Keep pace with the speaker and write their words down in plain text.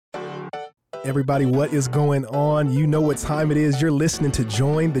Everybody, what is going on? You know what time it is. You're listening to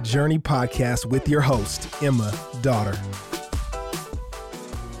Join the Journey podcast with your host, Emma Daughter.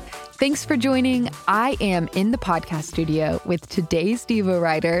 Thanks for joining. I am in the podcast studio with today's Devo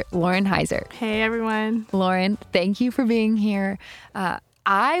writer, Lauren Heiser. Hey, everyone. Lauren, thank you for being here.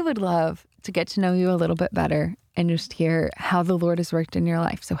 I would love to get to know you a little bit better and just hear how the Lord has worked in your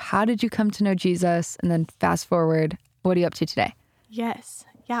life. So how did you come to know Jesus? And then fast forward, what are you up to today? Yes.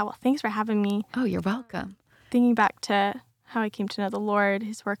 Yeah, well, thanks for having me. Oh, you're welcome. Thinking back to how I came to know the Lord,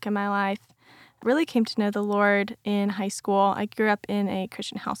 his work in my life, I really came to know the Lord in high school. I grew up in a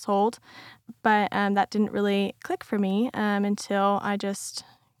Christian household, but that didn't really click for me until I just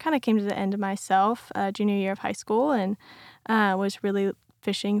kind of came to the end of myself, junior year of high school, and was really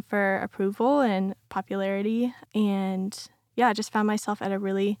fishing for approval and popularity. And yeah, I just found myself at a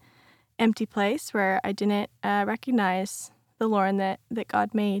really empty place where I didn't recognize the Lauren that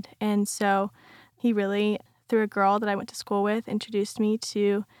God made. And so he really, through a girl that I went to school with, introduced me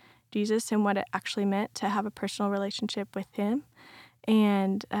to Jesus and what it actually meant to have a personal relationship with him.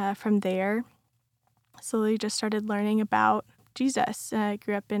 And from there, slowly just started learning about Jesus. I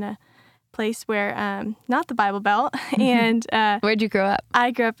grew up in a place where, not the Bible Belt. And where'd you grow up?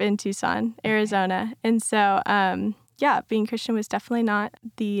 I grew up in Tucson, Arizona. And so, being Christian was definitely not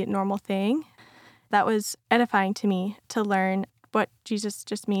the normal thing. That was edifying to me to learn what Jesus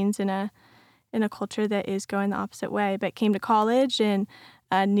just means in a culture that is going the opposite way. But came to college and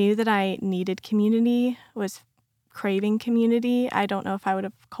knew that I needed community, was craving community. I don't know if I would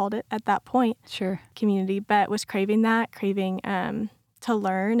have called it at that point community, but was craving to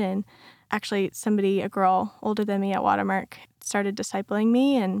learn. And actually a girl older than me at Watermark, started discipling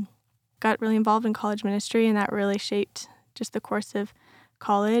me and got really involved in college ministry, and that really shaped just the course of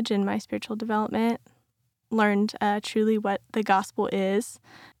college and my spiritual development. Learned truly what the gospel is,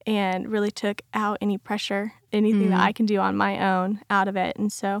 and really took out any pressure, anything that I can do on my own out of it.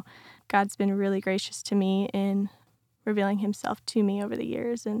 And so God's been really gracious to me in revealing himself to me over the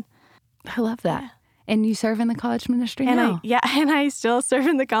years. And I love that. Yeah. And you serve in the college ministry now? And I still serve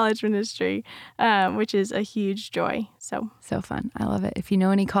in the college ministry, which is a huge joy. So fun. I love it. If you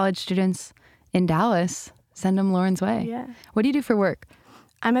know any college students in Dallas, send them Lauren's way. Yeah. What do you do for work?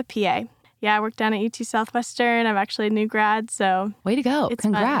 I'm a PA. Yeah, I work down at UT Southwestern. I'm actually a new grad, so way to go.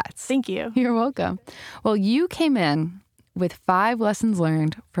 Congrats. Fun. Thank you. You're welcome. Well, you came in with 5 lessons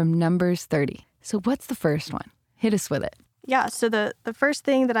learned from Numbers 30. So what's the first one? Hit us with it. Yeah, so the first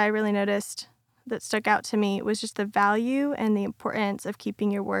thing that I really noticed that stuck out to me was just the value and the importance of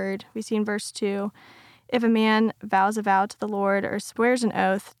keeping your word. We see in verse 2, if a man vows a vow to the Lord or swears an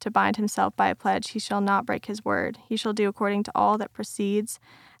oath to bind himself by a pledge, he shall not break his word. He shall do according to all that proceeds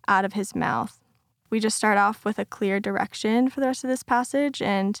out of his mouth. We just start off with a clear direction for the rest of this passage,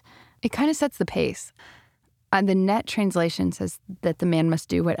 and it kind of sets the pace. The Net translation says that the man must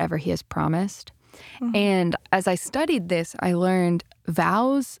do whatever he has promised. Mm-hmm. And as I studied this, I learned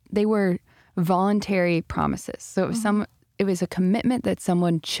vows, they were voluntary promises. So it was a commitment that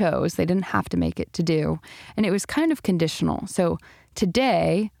someone chose. They didn't have to make it to do. And it was kind of conditional. So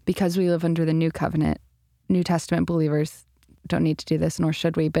today, because we live under the new covenant, New Testament believers don't need to do this, nor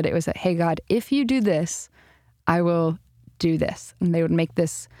should we, but it was that, hey, God, if you do this, I will do this. And they would make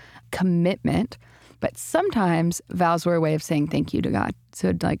this commitment. But sometimes vows were a way of saying thank you to God.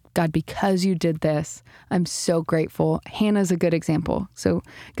 So like, God, because you did this, I'm so grateful. Hannah's a good example. So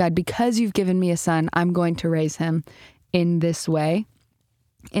God, because you've given me a son, I'm going to raise him in this way.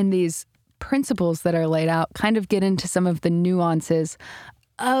 And these principles that are laid out kind of get into some of the nuances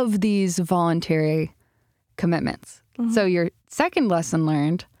of these voluntary commitments. Mm-hmm. So your second lesson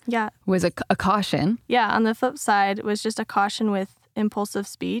learned was a caution. Yeah, on the flip side was just a caution with impulsive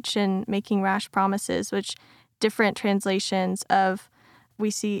speech and making rash promises, which different translations of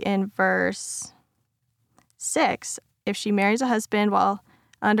we see in verse 6. If she marries a husband while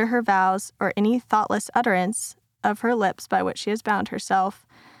under her vows or any thoughtless utterance of her lips by which she has bound herself,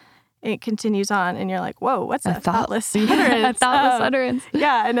 it continues on, and you're like, whoa, what's a thoughtless utterance? A thoughtless utterance.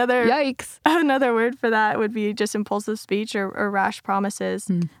 Yeah, Yikes. Another word for that would be just impulsive speech or rash promises.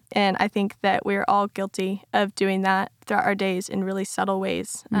 And I think that we're all guilty of doing that throughout our days in really subtle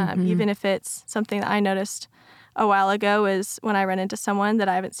ways. Even if it's something that I noticed a while ago is when I run into someone that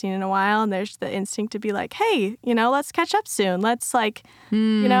I haven't seen in a while, and there's the instinct to be like, hey, let's catch up soon. Let's I'm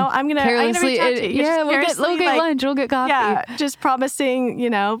going to reach out to you. Yeah, we'll get lunch, we'll get coffee. Yeah, just promising,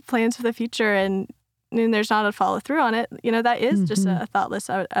 plans for the future, and there's not a follow through on it. That is just a thoughtless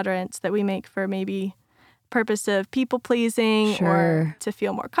utterance that we make for maybe purpose of people pleasing or to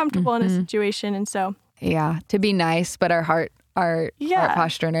feel more comfortable in a situation. And so yeah, to be nice, but our heart our Yeah.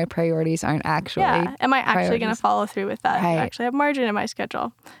 posture and our priorities aren't actually Am I actually going to priorities. follow through with that? Do I Right. actually have margin in my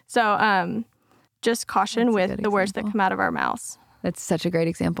schedule? So just caution That's a with good the words that example. come out of our mouths. That's such a great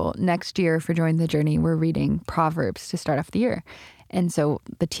example. Next year for Join the Journey, we're reading Proverbs to start off the year. And so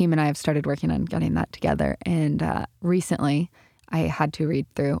the team and I have started working on getting that together. And recently I had to read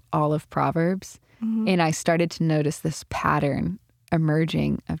through all of Proverbs. And I started to notice this pattern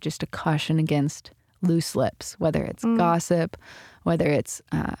emerging of just a caution against loose lips, whether it's gossip, whether it's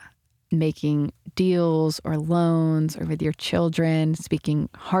making deals or loans, or with your children, speaking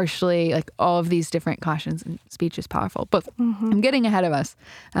harshly, like all of these different cautions. And speech is powerful. But I'm getting ahead of us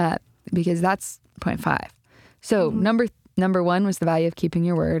because that's point 5. So number 1 was the value of keeping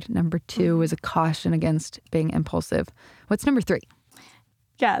your word. Number 2 was a caution against being impulsive. What's number 3?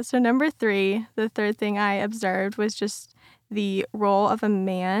 Yeah, so number 3, the third thing I observed was just the role of a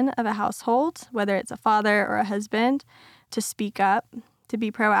man of a household, whether it's a father or a husband, to speak up, to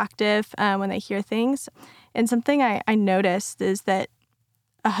be proactive when they hear things. And something I noticed is that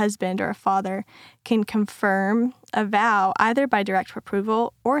a husband or a father can confirm a vow either by direct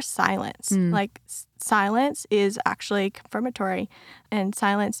approval or silence. Like silence is actually confirmatory, and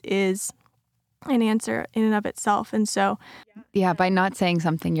silence is an answer in and of itself. And so, Yeah, by not saying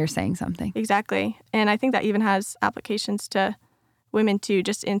something, you're saying something. exactly. And I think that even has applications to women too,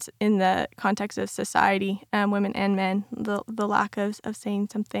 just in the context of society, women and men, the lack of saying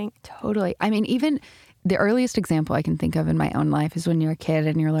something. Totally. I mean, even the earliest example I can think of in my own life is when you're a kid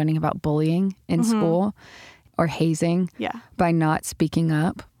and you're learning about bullying in school or hazing. Yeah. By not speaking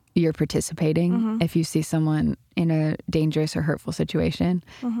up, you're participating if you see someone in a dangerous or hurtful situation.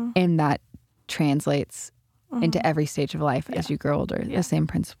 And that translates into every stage of life as you grow older. The same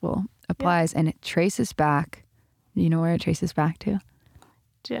principle applies, and it traces back. You know where it traces back to?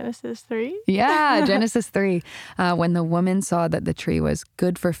 Genesis 3. Yeah, Genesis 3. When the woman saw that the tree was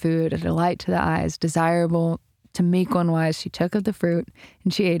good for food, a delight to the eyes, desirable to make one wise, she took of the fruit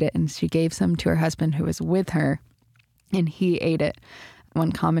and she ate it, and she gave some to her husband who was with her, and he ate it.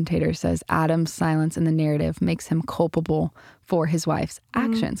 One commentator says Adam's silence in the narrative makes him culpable for his wife's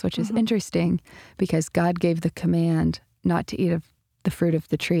actions, which is interesting because God gave the command not to eat of the fruit of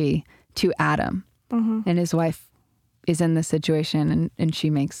the tree to Adam, and his wife is in this situation, and she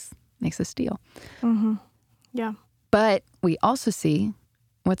makes this deal. Yeah. But we also see,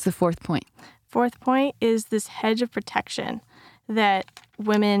 what's the 4th point? 4th point is this hedge of protection that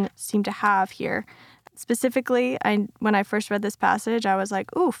women seem to have here. Specifically, when I first read this passage, I was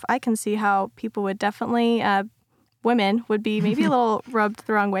like, oof, I can see how people would definitely, women would be maybe a little rubbed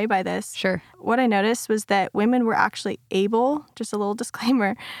the wrong way by this. Sure. What I noticed was that women were actually able, just a little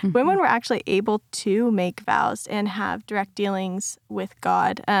disclaimer, women were actually able to make vows and have direct dealings with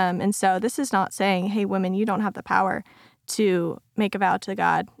God. And so this is not saying, hey, women, you don't have the power to make a vow to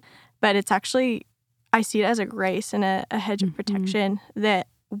God. But it's actually, I see it as a grace and a hedge of protection that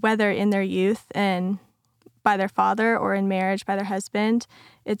whether in their youth and by their father or in marriage by their husband,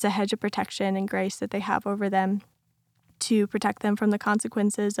 it's a hedge of protection and grace that they have over them to protect them from the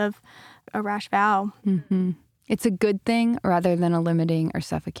consequences of a rash vow. It's a good thing rather than a limiting or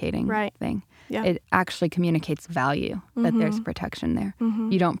suffocating thing. Yeah. It actually communicates value, that there's protection there.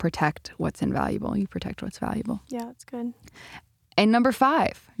 You don't protect what's invaluable, you protect what's valuable. Yeah, that's good. And number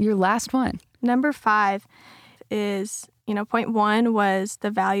 5, your last one. Number 5 is, point 1 was the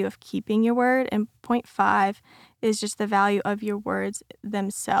value of keeping your word, and point 5 is just the value of your words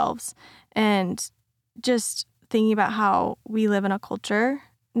themselves. And just thinking about how we live in a culture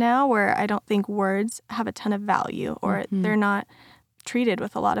now where I don't think words have a ton of value, or they're not treated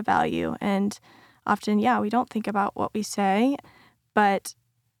with a lot of value. And often, we don't think about what we say, but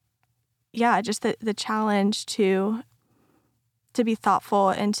just the challenge to be thoughtful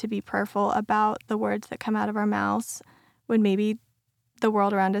and to be prayerful about the words that come out of our mouths when maybe the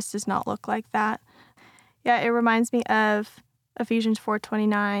world around us does not look like that. Yeah, it reminds me of Ephesians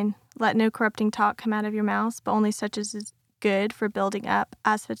 4:29. Let no corrupting talk come out of your mouths, but only such as is good for building up,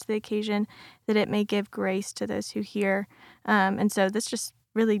 as fits the occasion, that it may give grace to those who hear. And so this just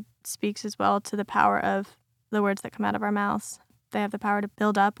really speaks as well to the power of the words that come out of our mouths. They have the power to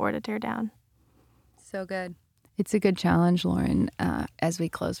build up or to tear down. So good. It's a good challenge, Lauren, as we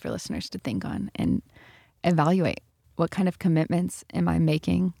close for listeners to think on and evaluate what kind of commitments am I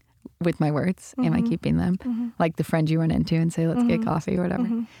making with my words? Am I keeping them? Like the friend you run into and say, let's get coffee or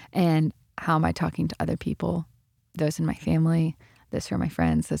whatever. And how am I talking to other people, those in my family, those who are my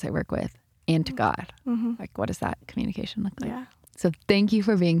friends, those I work with, and to God? Like, what does that communication look like? Yeah. So thank you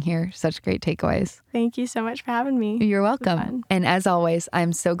for being here. Such great takeaways. Thank you so much for having me. You're This was welcome. fun. And as always,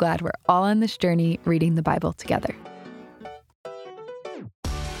 I'm so glad we're all on this journey reading the Bible together.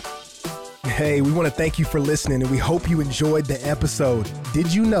 Hey, we want to thank you for listening, and we hope you enjoyed the episode.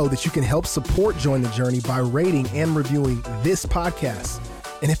 Did you know that you can help support Join the Journey by rating and reviewing this podcast?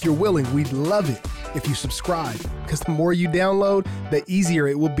 And if you're willing, we'd love it if you subscribe, because the more you download, the easier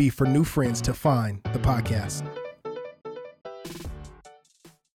it will be for new friends to find the podcast.